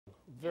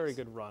Very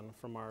good run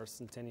from our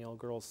Centennial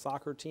girls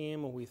soccer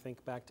team. We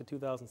think back to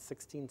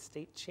 2016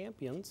 state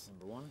champions.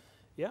 #1.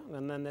 Yeah,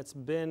 and then it's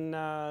been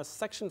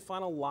section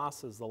final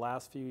losses the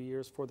last few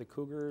years for the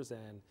Cougars,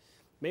 and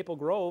Maple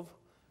Grove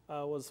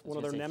was one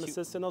of their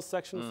nemesis in those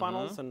section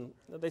finals, and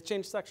they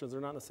changed sections.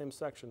 They're not in the same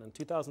section. In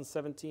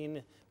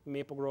 2017,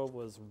 Maple Grove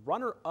was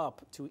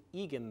runner-up to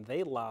Egan.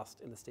 They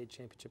lost in the state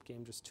championship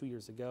game just 2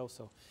 years ago.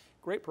 So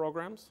great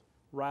programs,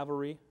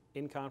 rivalry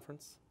in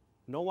conference,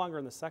 no longer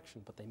in the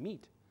section, but they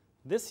meet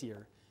this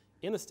year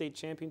in the state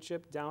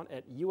championship down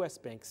at US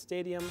Bank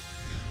Stadium.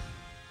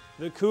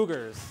 The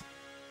Cougars,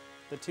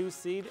 the 2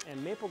 seed,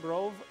 and Maple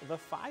Grove, the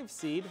 5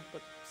 seed,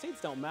 but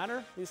seeds don't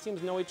matter. These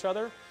teams know each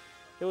other.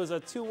 It was a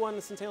 2-1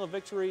 Centennial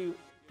victory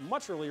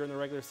much earlier in the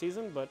regular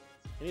season, but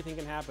anything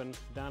can happen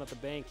down at the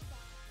bank.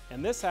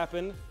 And this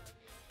happened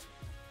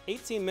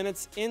 18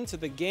 minutes into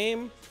the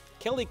game.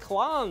 Kelly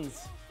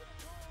Klons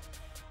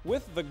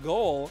with the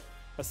goal,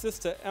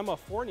 assist to Emma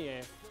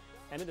Fournier,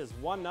 and it is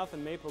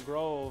 1-0 Maple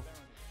Grove,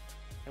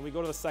 and we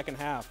go to the second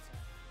half.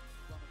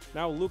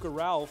 Now Luca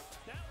Ralph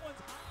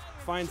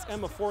finds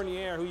Emma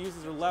Fournier, who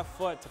uses her left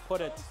foot to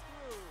put it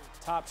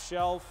top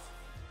shelf.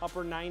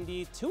 Upper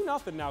 90,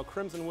 2-0 now,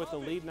 Crimson with the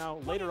lead now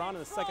later on in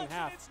the second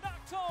half.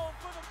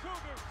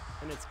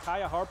 And it's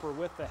Kaya Harper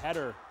with the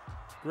header.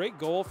 Great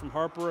goal from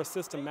Harper,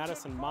 assist to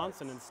Madison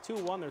Monson. It's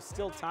 2-1, there's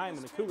still time,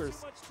 and the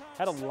Cougars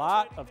had a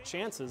lot of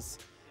chances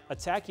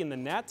attacking the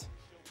net.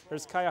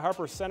 There's Kaya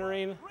Harper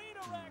centering,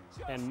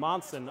 and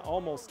Monson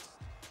almost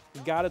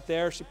got it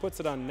there. She puts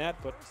it on net,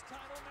 but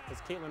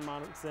it's Caitlin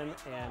Monson,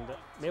 and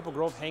Maple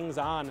Grove hangs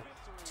on.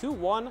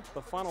 2-1,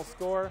 the final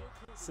score.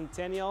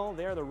 Centennial,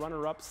 they're the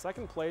runner-up,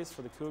 second place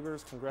for the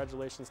Cougars.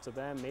 Congratulations to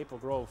them. Maple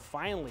Grove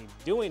finally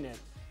doing it.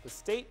 The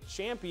state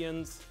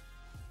champions,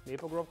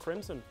 Maple Grove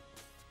Crimson.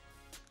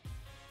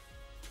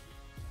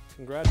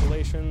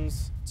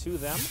 Congratulations to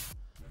them.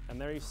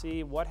 And there you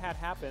see what had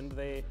happened.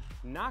 They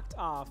knocked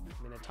off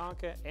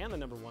Minnetonka and the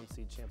 #1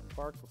 seed Champlain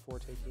Park before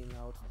taking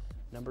out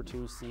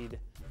 #2 seed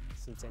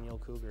Centennial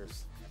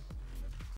Cougars.